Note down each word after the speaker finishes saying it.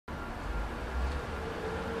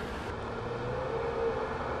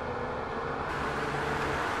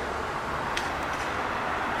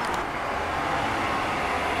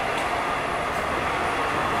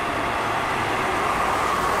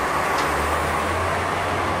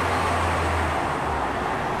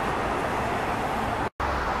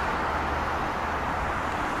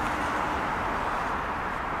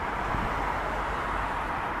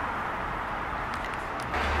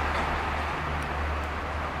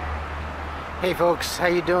Hey folks, how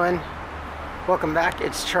you doing? Welcome back.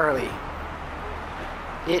 It's Charlie.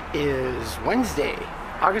 It is Wednesday,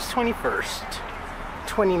 August 21st,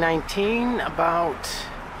 2019, about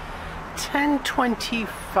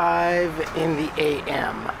 10:25 in the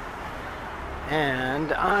AM.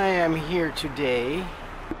 And I am here today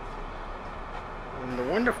in the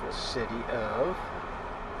wonderful city of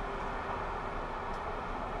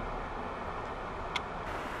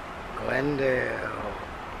Glendale.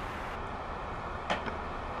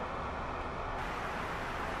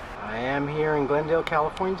 I am here in Glendale,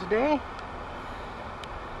 California today,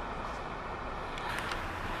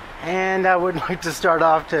 and I would like to start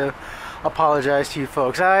off to apologize to you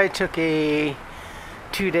folks. I took a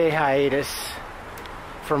 2-day hiatus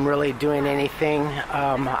from really doing anything.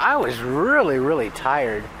 I was really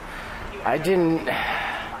tired. I didn't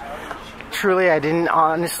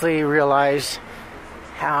honestly realize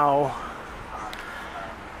how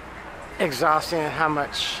exhausting and how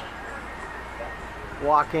much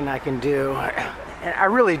walking I can do. And I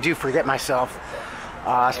really do forget myself,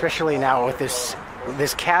 especially now with this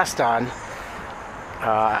cast on.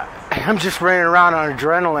 I'm just running around on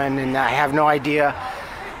adrenaline, and I have no idea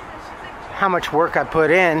how much work I put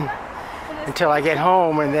in until I get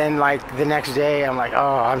home, and then like the next day I'm like,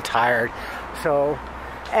 oh, I'm tired. So,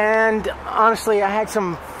 and honestly, I had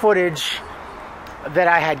some footage that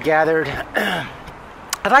I had gathered.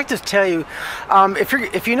 I'd like to tell you,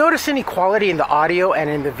 if you notice any quality in the audio and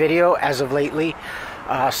in the video as of lately,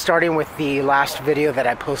 starting with the last video that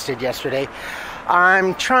I posted yesterday,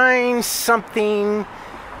 I'm trying something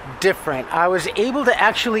different. I was able to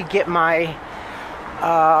actually get my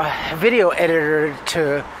video editor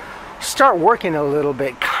to start working a little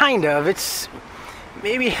bit, kind of. It's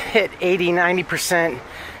maybe hit 80-90%.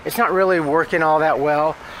 It's not really working all that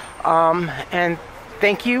well. And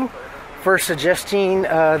thank you for suggesting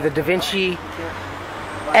the DaVinci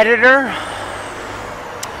editor.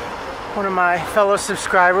 One of my fellow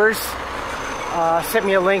subscribers sent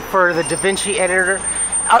me a link for the DaVinci editor.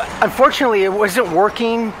 Unfortunately, it wasn't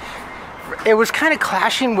working. It was kind of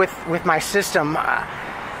clashing with my system.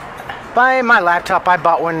 By my laptop, I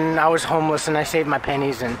bought when I was homeless, and I saved my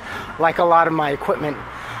pennies, and like a lot of my equipment,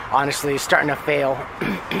 honestly, is starting to fail.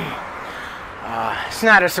 It's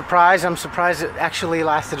not a surprise. I'm surprised it actually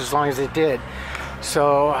lasted as long as it did.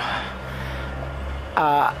 So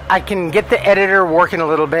I can get the editor working a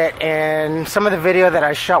little bit, and some of the video that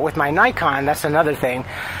I shot with my Nikon, that's another thing.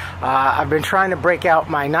 I've been trying to break out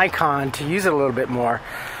my Nikon to use it a little bit more,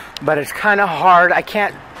 but it's kind of hard. I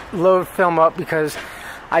can't load film up because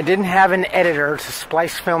I didn't have an editor to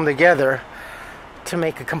splice film together to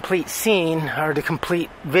make a complete scene or to complete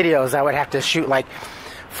videos. I would have to shoot like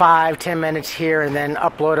 5-10 minutes here and then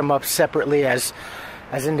upload them up separately as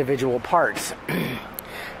individual parts.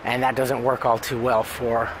 And that doesn't work all too well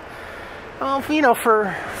for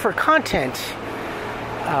content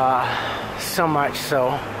so much.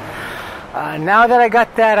 So now that I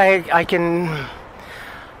got that, I can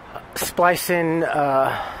splice in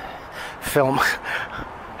film.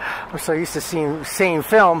 I'm so used to seeing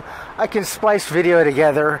film. I can splice video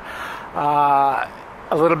together a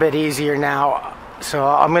little bit easier now. So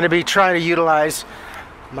I'm going to be trying to utilize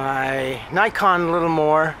my Nikon a little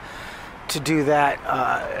more to do that,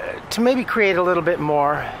 to maybe create a little bit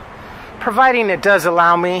more, providing it does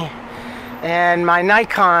allow me. And my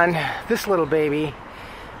Nikon, this little baby,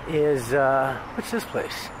 is, what's this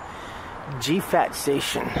place? GFAT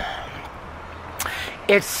Station.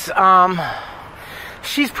 It's,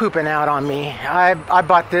 she's pooping out on me. I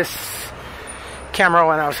bought this camera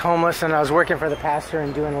when I was homeless, and I was working for the pastor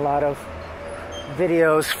and doing a lot of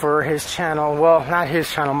videos for his channel. Well, not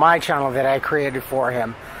his channel, my channel that I created for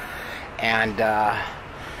him. And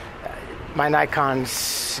my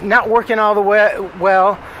Nikon's not working all the way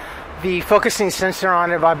well. The focusing sensor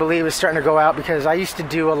on it, I believe, is starting to go out, because I used to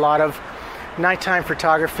do a lot of nighttime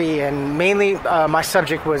photography, and mainly my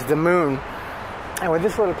subject was the moon. And with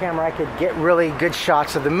this little camera, I could get really good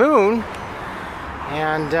shots of the moon.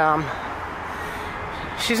 And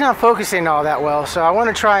she's not focusing all that well, so I want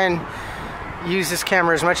to try and use this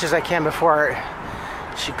camera as much as I can before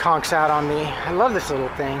she conks out on me. I love this little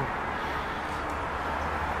thing.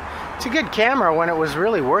 It's a good camera when it was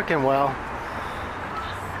really working well.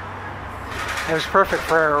 It was perfect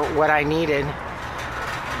for what I needed.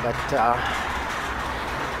 But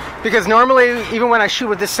because normally, even when I shoot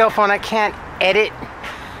with this cell phone, I can't edit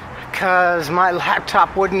because my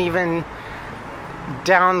laptop wouldn't even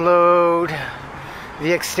download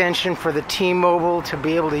the extension for the T-Mobile to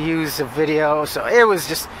be able to use the video. So it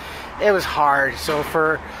was hard. So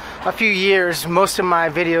for a few years, most of my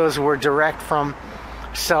videos were direct from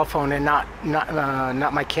cell phone and not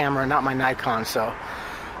my camera, not my Nikon. So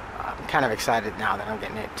I'm kind of excited now that I'm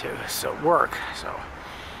getting it to work. So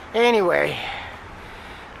anyway,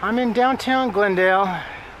 I'm in downtown Glendale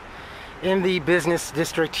in the business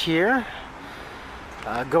district here.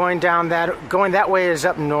 Going that way is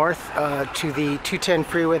up north to the 210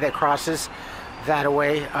 freeway that crosses that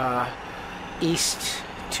way east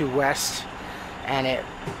to west, and it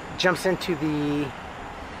jumps into the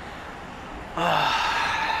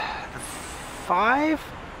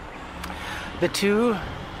 2.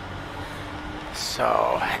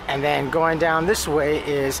 So, and then going down this way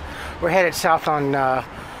is we're headed south on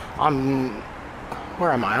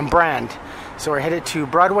where am I? On Brand. So we're headed to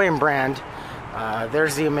Broadway and Brand.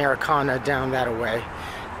 There's the Americana down that way,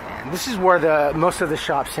 and this is where most of the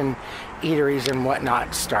shops and eateries and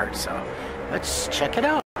whatnot start. So let's check it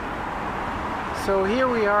out. So here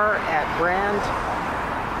we are at Brand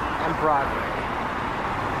and Broadway.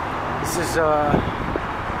 This is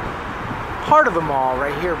part of the mall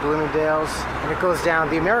right here, Bloomingdale's, and it goes down.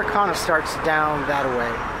 The Americana starts down that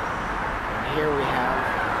way. And here we have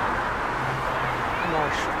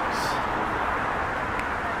Marshalls.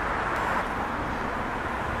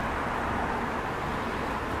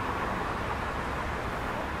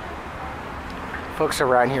 Folks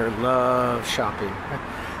around here love shopping.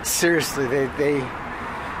 Seriously, they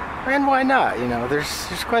and why not? You know, there's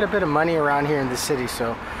quite a bit of money around here in the city,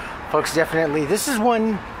 so folks definitely. This is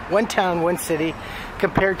one town, one city,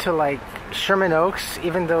 compared to like Sherman Oaks.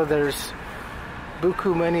 Even though there's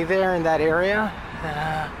buku money there in that area,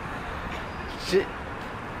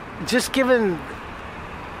 just given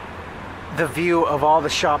the view of all the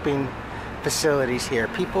shopping facilities here,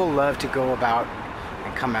 people love to go about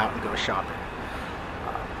and come out and go shopping.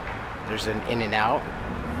 There's an In-N-Out.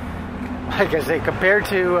 Like I say, compared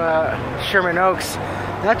to Sherman Oaks,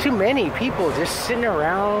 not too many people just sitting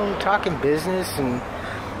around talking business and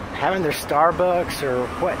having their Starbucks or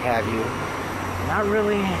what have you. Not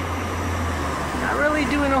really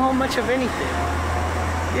doing a whole much of anything.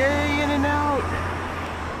 Yay, In-N-Out.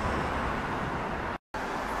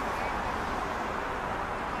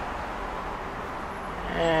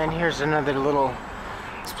 And here's another little,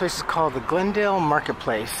 this place is called the Glendale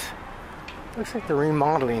Marketplace. Looks like they're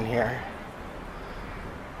remodeling here.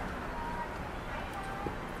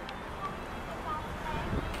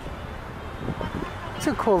 It's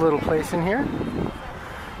a cool little place in here.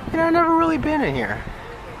 You know, I've never really been in here.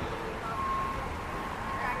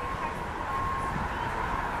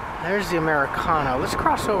 There's the Americana. Let's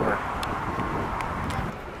cross over.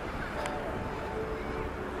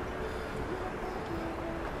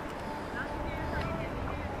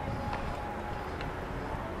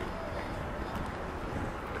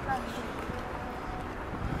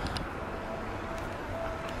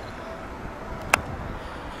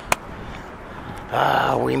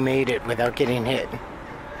 We made it without getting hit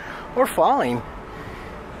or falling.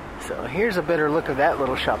 So here's a better look of that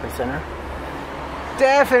little shopping center.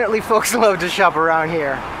 Definitely folks love to shop around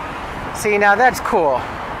here. See, now that's cool.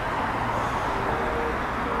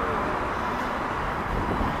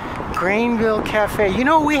 Grainville Cafe. You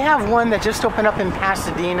know, we have one that just opened up in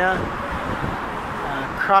Pasadena,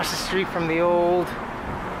 across the street from the old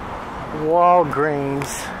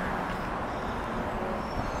Walgreens.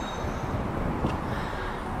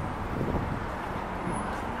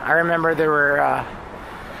 I remember there were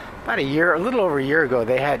about a little over a year ago,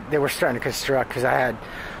 they were starting to construct, because I had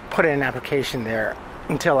put in an application there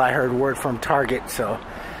until I heard word from Target. So,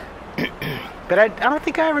 but I don't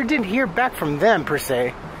think I ever did hear back from them per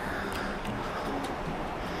se.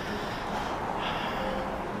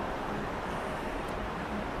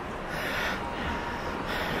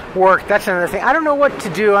 Work, that's another thing. I don't know what to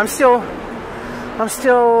do. I'm still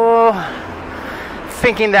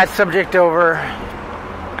thinking that subject over.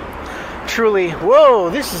 Truly, whoa,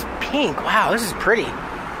 this is pink. Wow, this is pretty.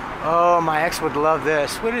 Oh, my ex would love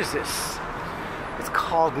this. What is this? It's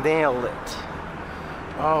called Nail It.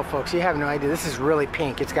 Oh, folks, you have no idea. This is really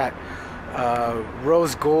pink. It's got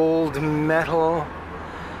rose gold metal.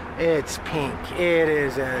 It's pink. It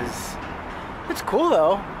is as... It's cool,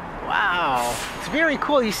 though. Wow. It's very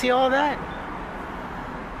cool. You see all that?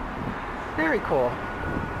 Very cool.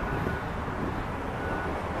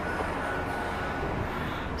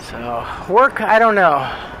 So, work, I don't know.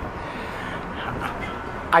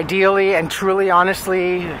 Ideally and truly,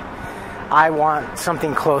 honestly, I want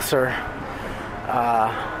something closer.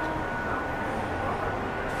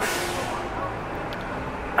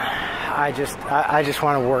 I just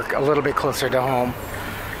want to work a little bit closer to home.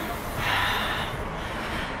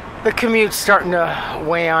 The commute's starting to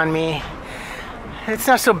weigh on me. It's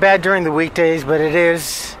not so bad during the weekdays, but it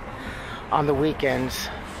is on the weekends.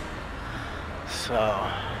 So,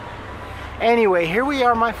 anyway, here we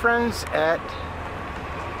are, my friends, at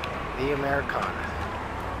the Americana.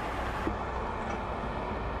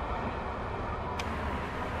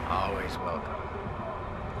 Always welcome.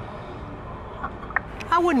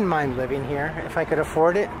 I wouldn't mind living here if I could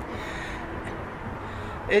afford it.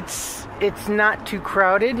 It's not too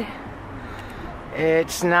crowded.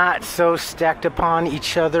 It's not so stacked upon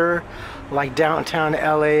each other like downtown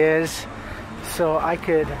LA is. So I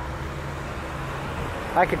could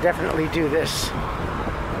definitely do this.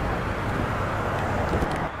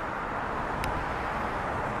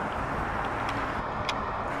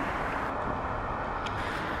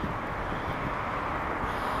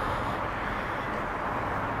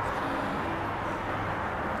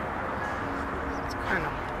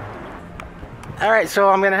 Alright, so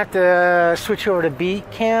I'm going to have to switch over to B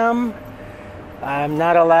cam. I'm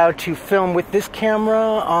not allowed to film with this camera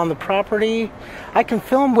on the property. I can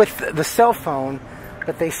film with the cell phone,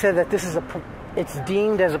 but they said that this is it's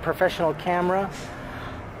deemed as a professional camera.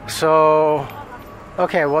 So,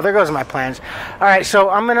 okay, well there goes my plans. Alright, so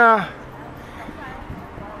I'm gonna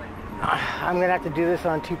have to do this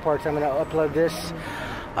on two parts. I'm gonna upload this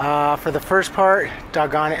for the first part,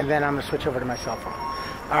 doggone it, and then I'm gonna switch over to my cell phone.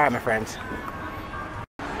 Alright, my friends.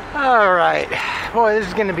 Alright, boy, this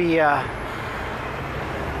is gonna be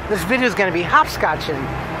this video is gonna be hopscotching.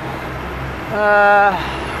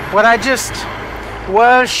 What I just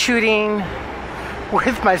was shooting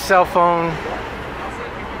with my cell phone,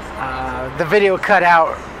 the video cut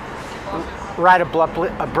out right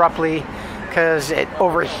abruptly because it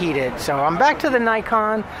overheated. So I'm back to the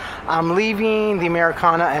Nikon. I'm leaving the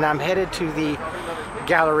Americana and I'm headed to the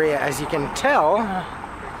Galleria, as you can tell.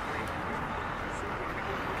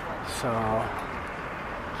 So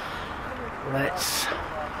let's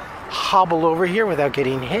hobble over here without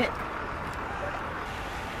getting hit.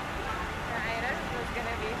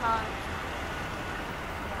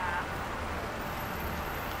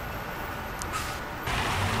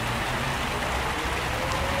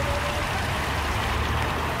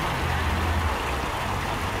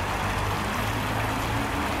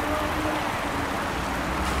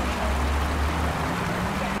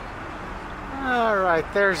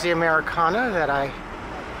 Alright, there's the Americana that I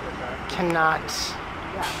cannot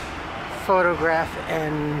photograph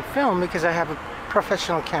and film because I have a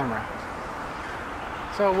professional camera.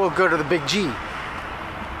 So we'll go to the big G,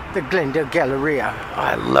 the Glendale Galleria. Oh,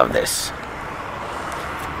 I love this.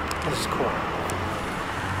 This is cool.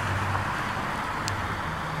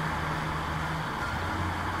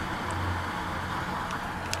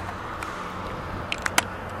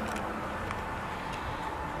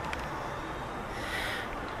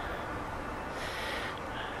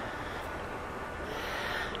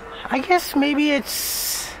 I guess maybe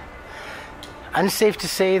it's unsafe to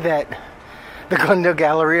say that the Glendale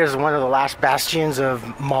Galleria is one of the last bastions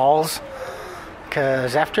of malls,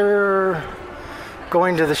 because after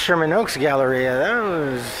going to the Sherman Oaks Galleria, that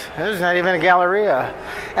was not even a Galleria,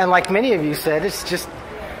 and like many of you said, it's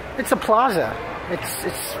a plaza. It's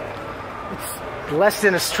less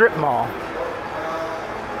than a strip mall.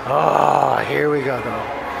 Oh, here we go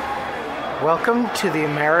though. Welcome to the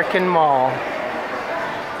American Mall.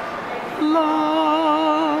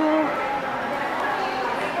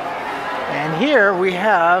 And here we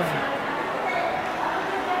have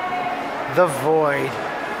the Void.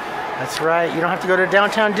 That's right, you don't have to go to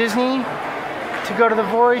downtown Disney to go to the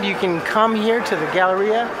Void. You can come here to the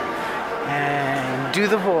Galleria and do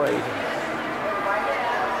the Void.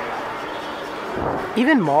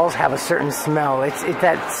 Even malls have a certain smell. It's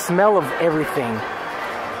that smell of everything.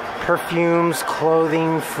 Perfumes,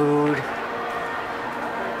 clothing, food.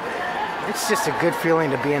 It's just a good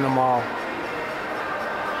feeling to be in the mall.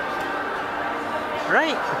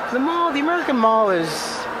 Right? The mall, the American Mall is...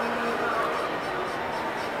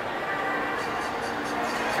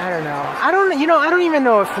 I don't know. I don't even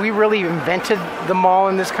know if we really invented the mall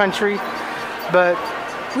in this country, but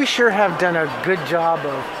we sure have done a good job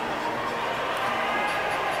of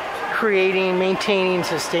creating, maintaining,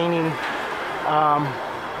 sustaining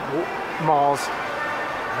malls.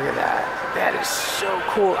 Look at that. That is so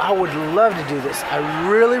cool. I would love to do this. I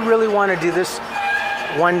really, really want to do this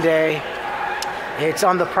one day. It's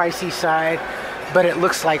on the pricey side, but it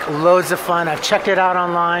looks like loads of fun. I've checked it out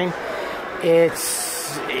online.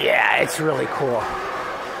 It's really cool.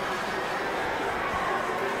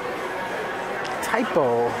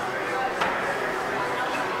 Typo.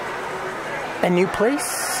 A new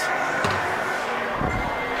place?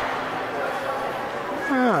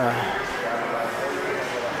 Huh.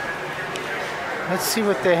 Let's see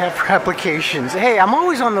what they have for applications. Hey, I'm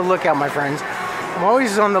always on the lookout, my friends. I'm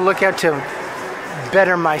always on the lookout to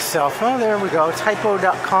better myself. Oh, there we go.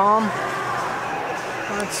 Typo.com.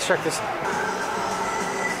 Let's check this.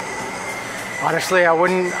 Honestly, I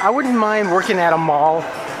wouldn't mind working at a mall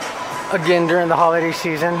again during the holiday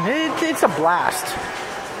season. It's a blast.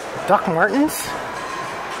 Doc Martens.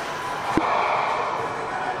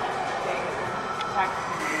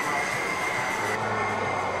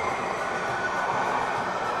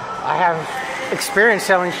 I have experience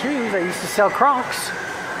selling shoes. I used to sell Crocs.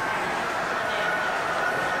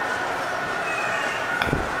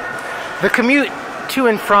 The commute to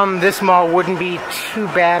and from this mall wouldn't be too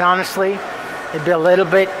bad, honestly. It'd be a little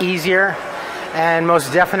bit easier, and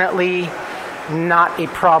most definitely not a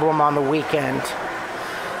problem on the weekend.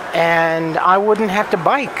 And I wouldn't have to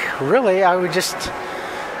bike, really. I would just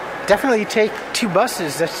definitely take 2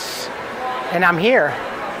 buses. And I'm here.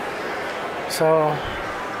 So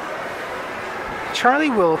Charlie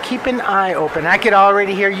will keep an eye open. I could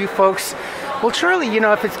already hear you folks. Well, Charlie, you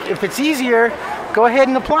know, if it's easier, go ahead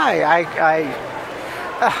and apply.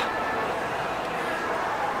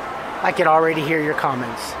 I could already hear your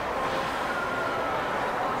comments.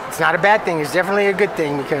 It's not a bad thing. It's definitely a good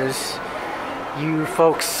thing because you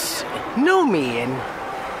folks know me and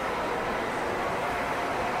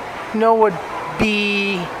know what would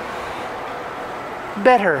be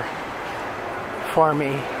better for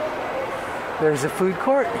me. There's a food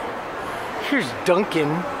court. Here's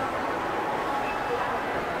Dunkin'.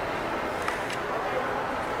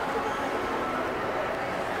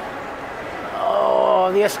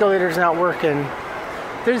 Oh, the escalator's not working.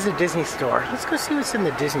 There's a Disney store. Let's go see what's in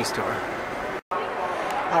the Disney store.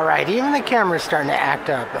 Alright, even the camera's starting to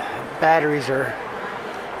act up. Batteries are,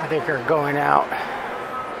 I think, are going out.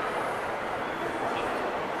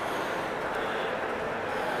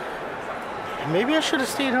 Maybe I should have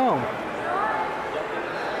stayed home.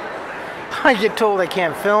 I get told I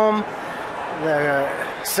can't film. The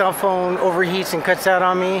cell phone overheats and cuts out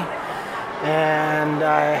on me. And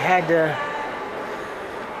I had to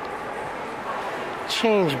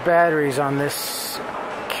change batteries on this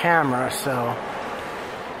camera, so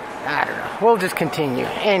I don't know. We'll just continue.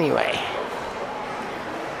 Anyway.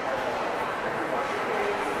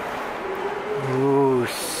 Ooh,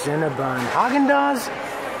 Cinnabon. Haagen-Dazs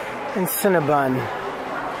and Cinnabon.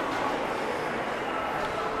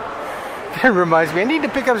 That reminds me, I need to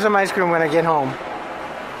pick up some ice cream when I get home.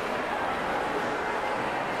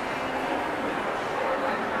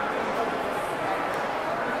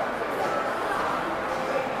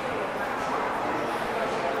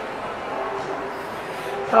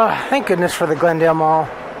 Oh, thank goodness for the Glendale Mall.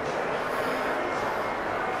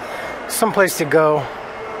 Someplace to go.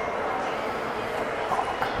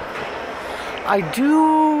 I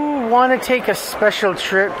do want to take a special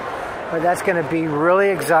trip, but that's going to be really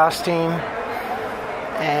exhausting.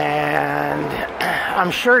 And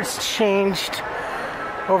I'm sure it's changed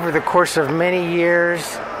over the course of many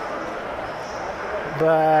years.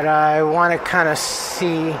 But I want to kind of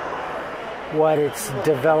see what it's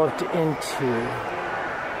developed into.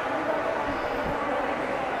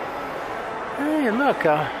 Hey, look,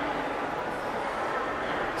 a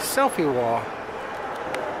selfie wall.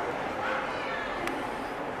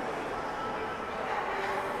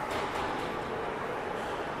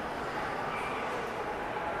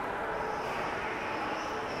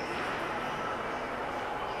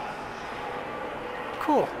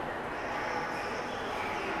 Cool.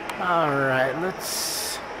 All right,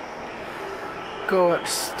 let's go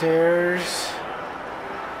upstairs.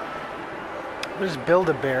 There's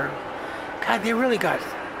Build-A-Bear. God, they really got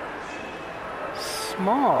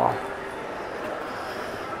small.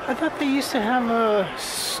 I thought they used to have a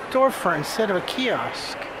storefront instead of a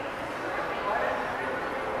kiosk.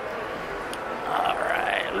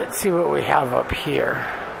 Alright, let's see what we have up here.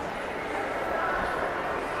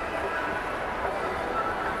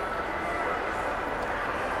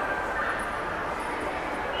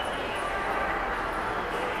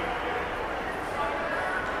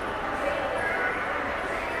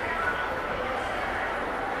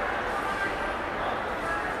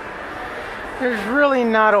 There's really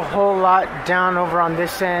not a whole lot down over on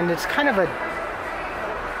this end. It's kind of a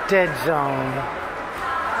dead zone.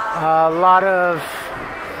 A lot of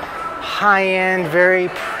high-end, very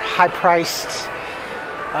high-priced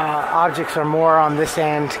objects are more on this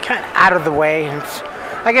end, kind of out of the way.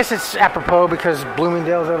 I guess it's apropos because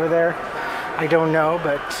Bloomingdale's over there. I don't know,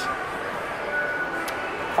 but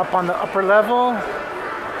up on the upper level,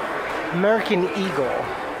 American Eagle.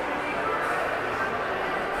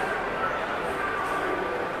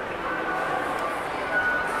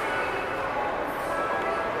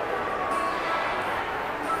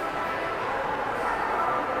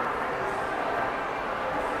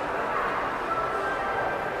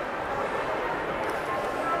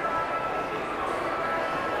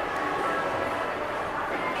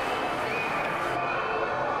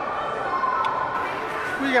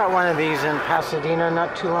 We got one of these in Pasadena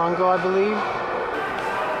not too long ago, I believe.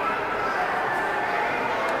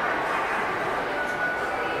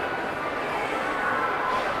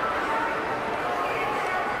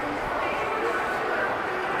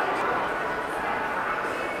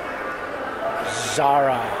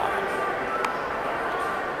 Zara.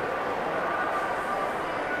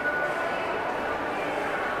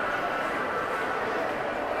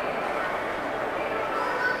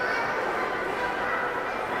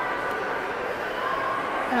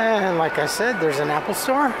 And like I said, there's an Apple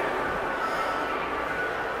store.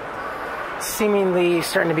 Seemingly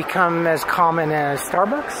starting to become as common as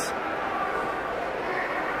Starbucks.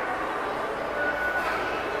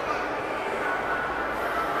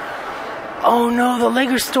 Oh no, the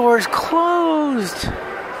Lego store is closed.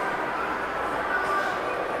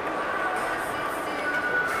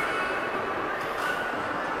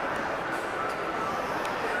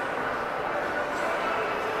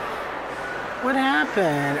 What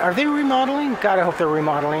happened? Are they remodeling? God, I hope they're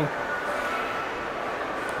remodeling.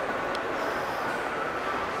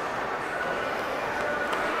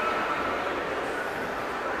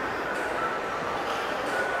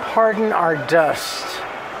 Pardon our dust.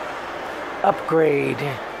 Upgrade.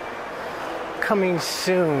 Coming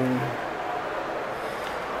soon.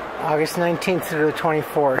 August 19th through the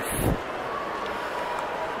 24th.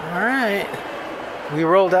 Alright. We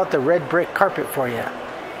rolled out the red brick carpet for you.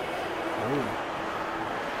 Ooh.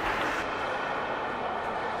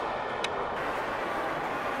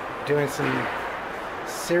 Doing some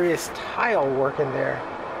serious tile work in there.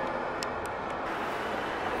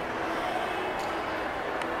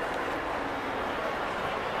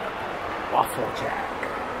 Waffle Jack.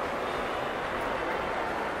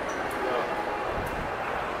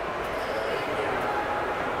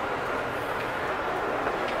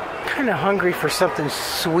 Kind of hungry for something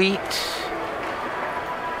sweet.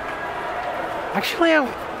 Actually, I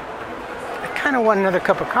kind of want another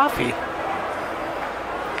cup of coffee.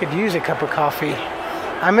 Could use a cup of coffee.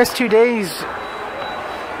 I missed 2 days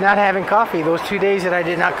not having coffee. Those 2 days that I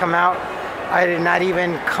did not come out, I did not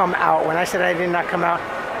even come out. When I said I did not come out,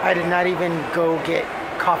 I did not even go get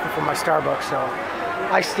coffee from my Starbucks. So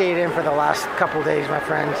I stayed in for the last couple days, my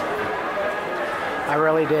friends. I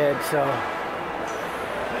really did. So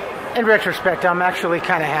in retrospect, I'm actually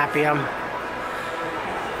kind of happy.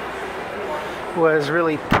 Was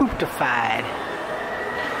really pooptified.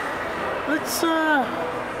 Let's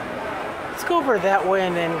go over that way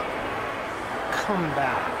and then come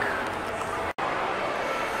back.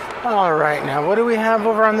 All right, now what do we have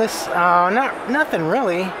over on this? Nothing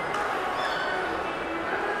really.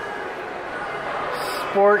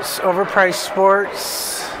 Sports, overpriced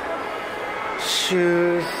sports,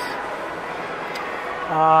 shoes.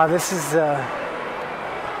 This is the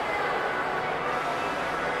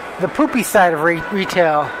poopy side of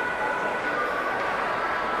retail.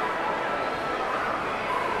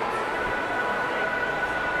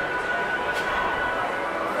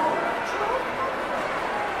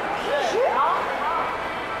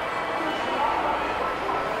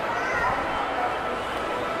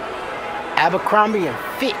 Abercrombie and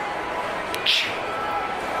Fitch.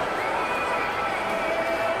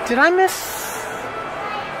 Did I miss?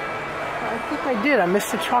 I think I did. I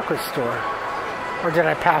missed the chocolate store. Or did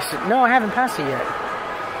I pass it? No, I haven't passed it yet.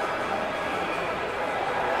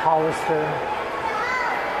 Hollister.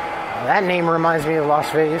 That name reminds me of Las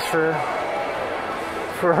Vegas for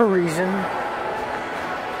a reason.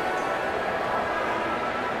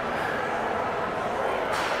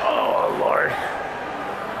 Oh, Lord.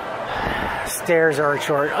 Stairs are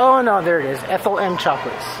short. Oh, no, there it is. Ethel M.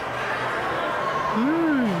 Chocolates.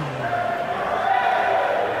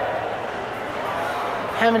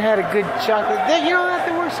 Haven't had a good chocolate. You know what?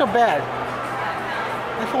 They weren't so bad.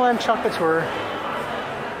 Ethel M. Chocolates were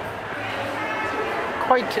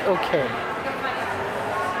quite okay.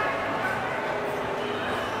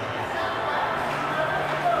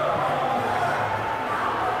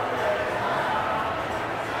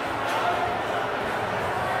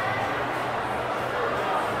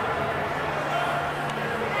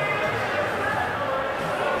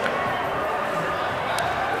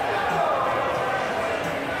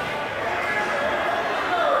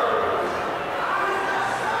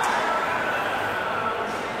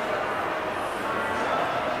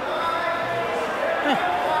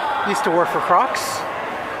 Used to work for Crocs,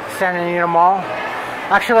 Santa Anita Mall.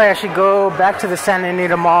 Actually, I should go back to the Santa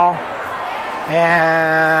Anita Mall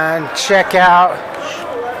and check out.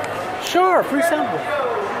 Sure, free sample.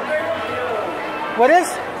 What is?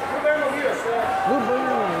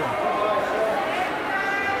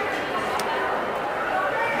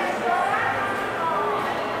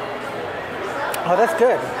 Oh, that's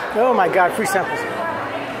good. Oh my God, free samples.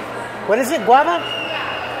 What is it? Guava?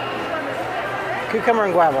 Cucumber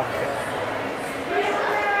and guava.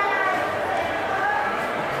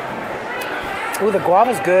 Oh, the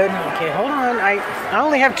guava's good. Okay, hold on. I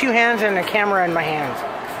only have 2 hands and a camera in my hands.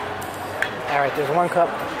 All right, there's 1 cup.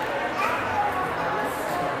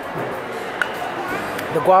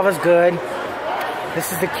 The guava's good.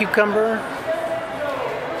 This is the cucumber.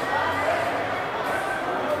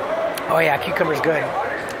 Oh yeah, cucumber's good.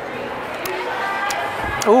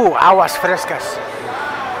 Ooh, aguas frescas.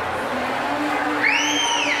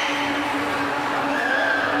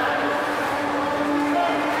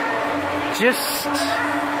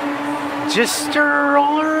 Just a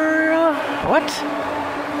roller. What?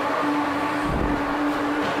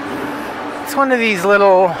 It's one of these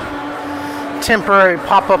little temporary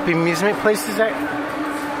pop-up amusement places that.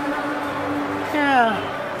 Yeah.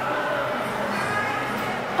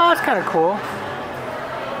 Oh, that's kind of cool.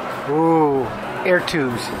 Ooh, air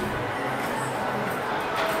tubes.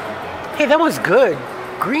 Hey, that was good.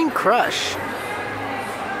 Green Crush.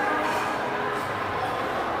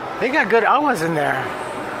 They got good aguas in there.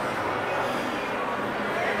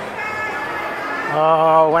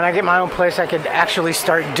 Oh, when I get my own place, I could actually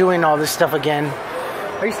start doing all this stuff again.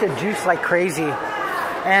 I used to juice like crazy,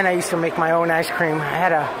 and I used to make my own ice cream.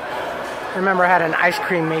 I remember I had an ice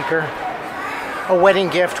cream maker, a wedding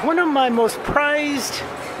gift, one of my most prized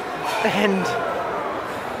and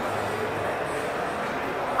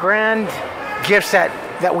grand gifts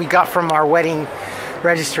that we got from our wedding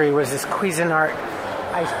registry was this Cuisinart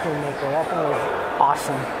ice cream maker. That thing was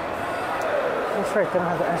awesome. That's right, they don't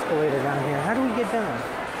have the escalator down here. How do we get down?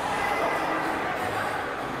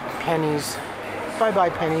 Pennies. Bye-bye,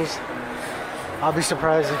 pennies. I'll be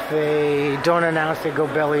surprised if they don't announce they go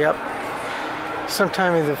belly up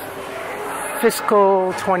sometime in the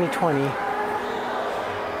fiscal 2020.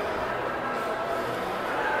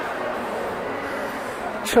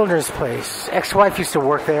 Children's Place. Ex-wife used to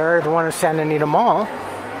work there, the one in Santa Anita Mall.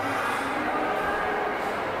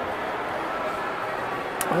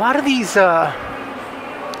 A lot of these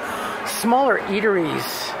smaller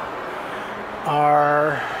eateries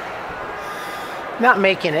are not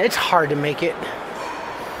making it. It's hard to make it.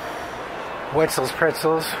 Wetzel's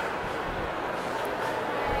Pretzels.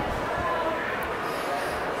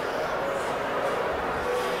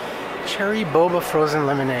 Cherry Boba Frozen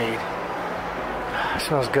Lemonade.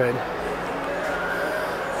 Smells good.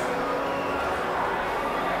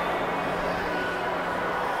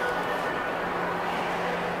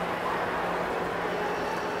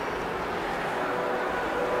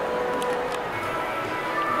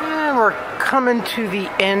 Coming to the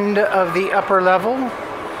end of the upper level.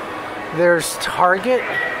 There's Target.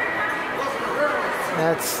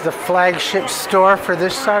 That's the flagship store for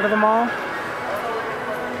this side of the mall.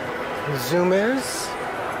 Zoom is.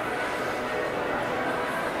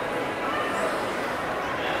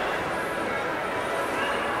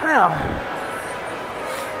 Well,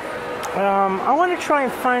 I want to try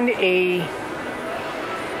and find a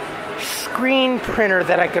screen printer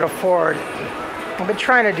that I could afford. I've been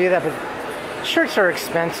trying to do that, but shirts are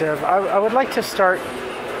expensive. I would like to start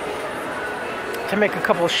to make a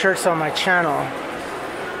couple of shirts on my channel,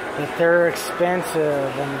 but they're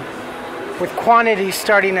expensive, and with quantities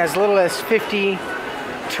starting as little as 50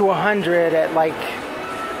 to 100 at like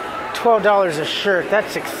 $12 a shirt.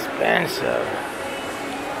 That's expensive.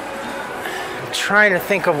 I'm trying to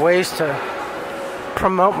think of ways to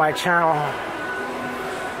promote my channel.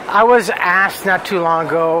 I was asked not too long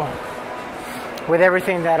ago, with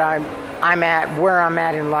everything that I'm at, where I'm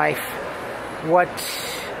at in life, what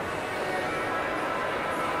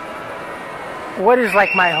is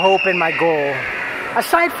like my hope and my goal,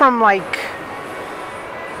 aside from like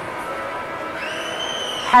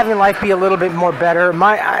having life be a little bit more better.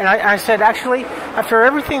 I said, actually, after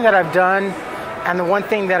everything that I've done, and the one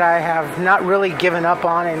thing that I have not really given up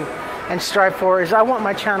on and strive for is I want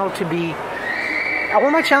my channel to be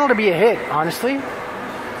a hit, honestly.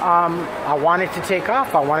 I want it to take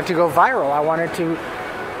off. I want it to go viral. I want it to,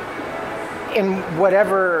 in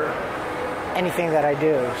anything that I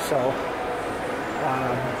do. So,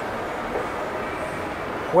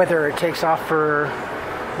 whether it takes off for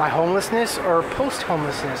my homelessness or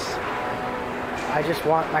post-homelessness, I just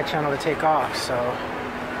want my channel to take off. So,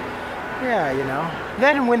 yeah, you know,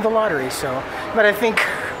 that and win the lottery. So, but I think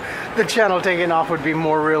the channel taking off would be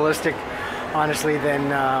more realistic, honestly, than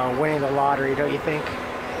winning the lottery, don't you think?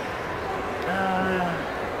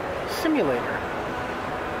 Simulator.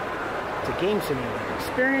 It's a game simulator.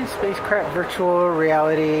 Experience spacecraft virtual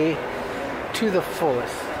reality to the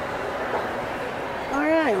fullest.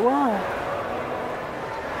 Alright, well,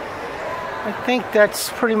 I think that's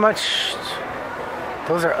pretty much,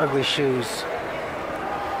 those are ugly shoes.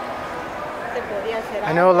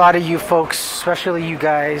 I know a lot of you folks, especially you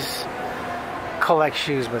guys, collect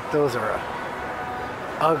shoes, but those are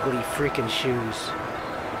ugly freaking shoes.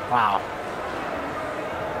 Wow.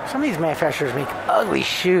 Some of these manufacturers make ugly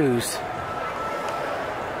shoes.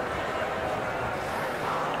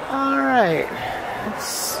 Alright, let's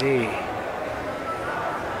see.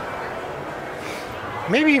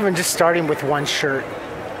 Maybe even just starting with one shirt.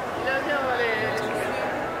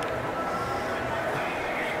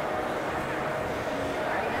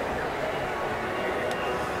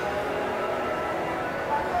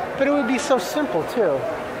 But it would be so simple too.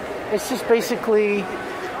 It's just basically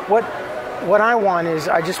what I want is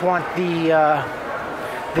I just want the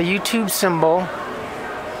YouTube symbol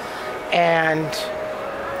and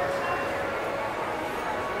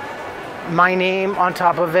my name on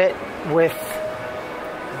top of it with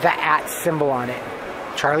the @ symbol on it.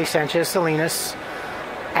 Charlie Sanchez Salinas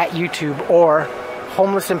at YouTube, or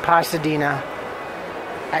Homeless in Pasadena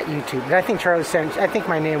at YouTube. But I think I think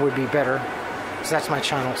my name would be better, because that's my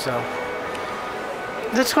channel, so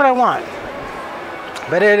that's what I want.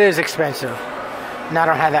 But it is expensive, and I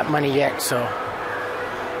don't have that money yet, so.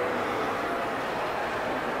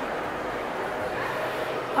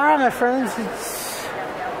 Alright, my friends, it's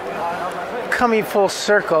coming full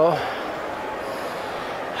circle.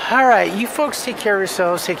 Alright, you folks take care of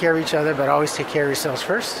yourselves, take care of each other, but always take care of yourselves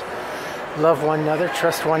first. Love one another,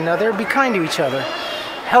 trust one another, be kind to each other,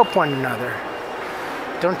 help one another.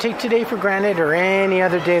 Don't take today for granted or any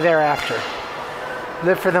other day thereafter.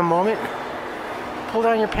 Live for the moment. Pull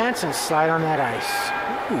down your pants and slide on that ice.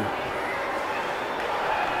 Ooh.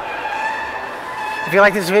 If you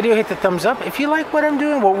like this video, hit the thumbs up. If you like what I'm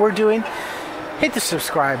doing, what we're doing, hit the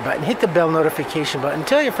subscribe button, hit the bell notification button.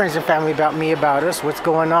 Tell your friends and family about me, about us, what's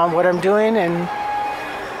going on, what I'm doing, and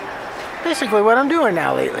basically what I'm doing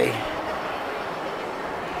now lately.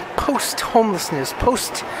 Post-homelessness,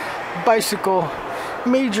 post-bicycle,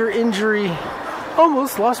 major injury,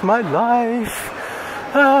 almost lost my life.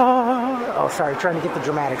 Oh, sorry, trying to get the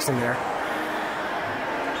dramatics in there.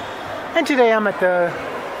 And today I'm at the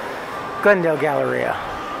Glendale Galleria.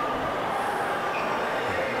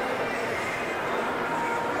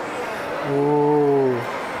 Ooh.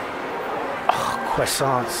 Oh,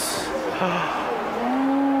 croissants.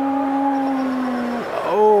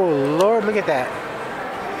 Oh, Lord, look at that.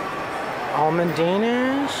 Almond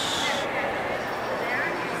Danish.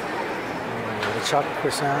 The chocolate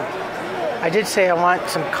croissant. I did say I want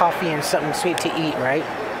some coffee and something sweet to eat, right?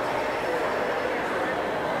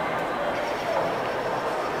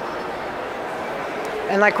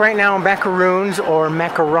 And like right now, macaroons or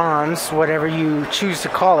macarons, whatever you choose to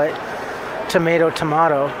call it, tomato,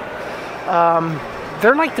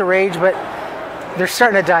 they're like the rage, but they're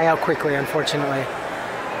starting to die out quickly, unfortunately.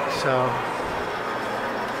 So,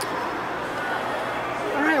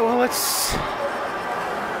 alright, well, let's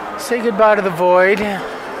say goodbye to the void.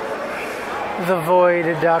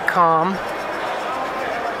 thevoid.com.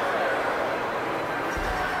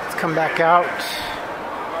 Let's come back out.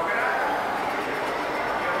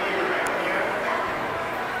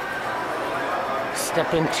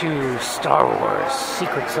 Step into Star Wars,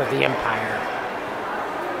 Secrets of the Empire.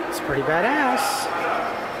 It's pretty badass.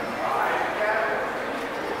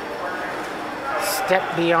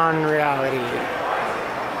 Step beyond reality.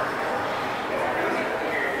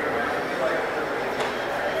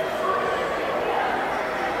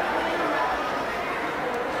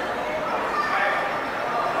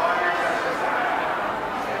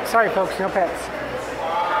 Sorry folks, no pets.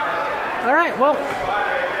 Alright, well,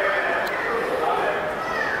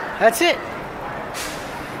 that's it.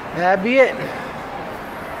 That'd be it.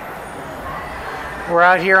 We're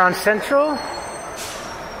out here on Central.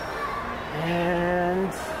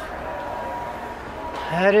 And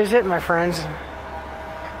that is it, my friends.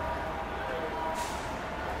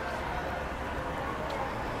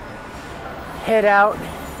 Head out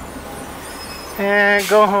and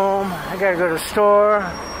go home. I gotta go to the store.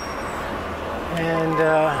 And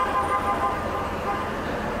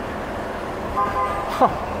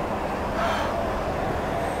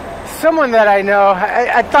someone that I know,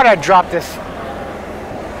 I thought I'd drop this.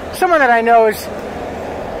 Someone that I know is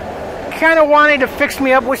kind of wanting to fix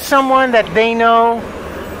me up with someone that they know.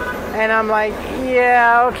 And I'm like,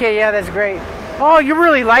 yeah, okay, yeah, that's great. Oh, you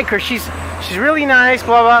really like her. She's really nice,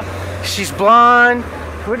 blah, blah. She's blonde.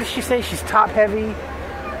 What did she say? She's top heavy.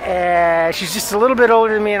 And she's just a little bit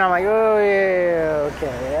older than me. And I'm like, oh, yeah,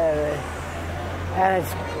 okay. And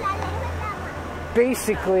it's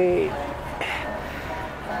basically...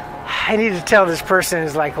 I need to tell this person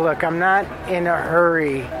is like, look, I'm not in a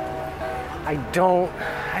hurry.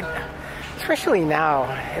 Especially now,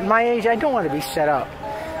 at my age, I don't want to be set up.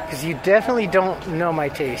 Because you definitely don't know my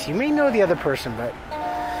taste. You may know the other person, but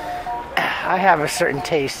I have a certain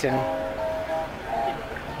taste, and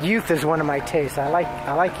youth is one of my tastes. I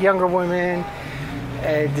like younger women,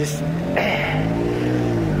 and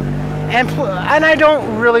I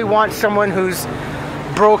don't really want someone who's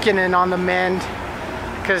broken and on the mend,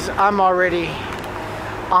 because I'm already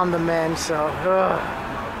on the mend. So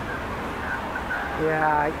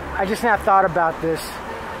yeah, I just now thought about this.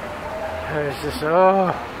 It's just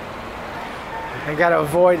I gotta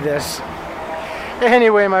avoid this.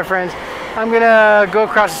 Anyway, my friends, I'm gonna go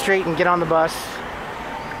across the street and get on the bus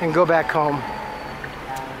and go back home.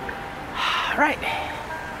 All right,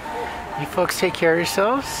 you folks take care of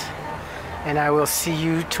yourselves, and I will see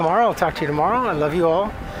you tomorrow. I'll talk to you tomorrow. I love you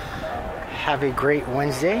all. Have a great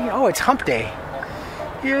Wednesday. Oh, it's hump day.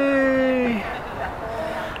 Yay.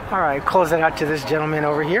 All right, close that out to this gentleman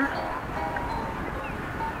over here.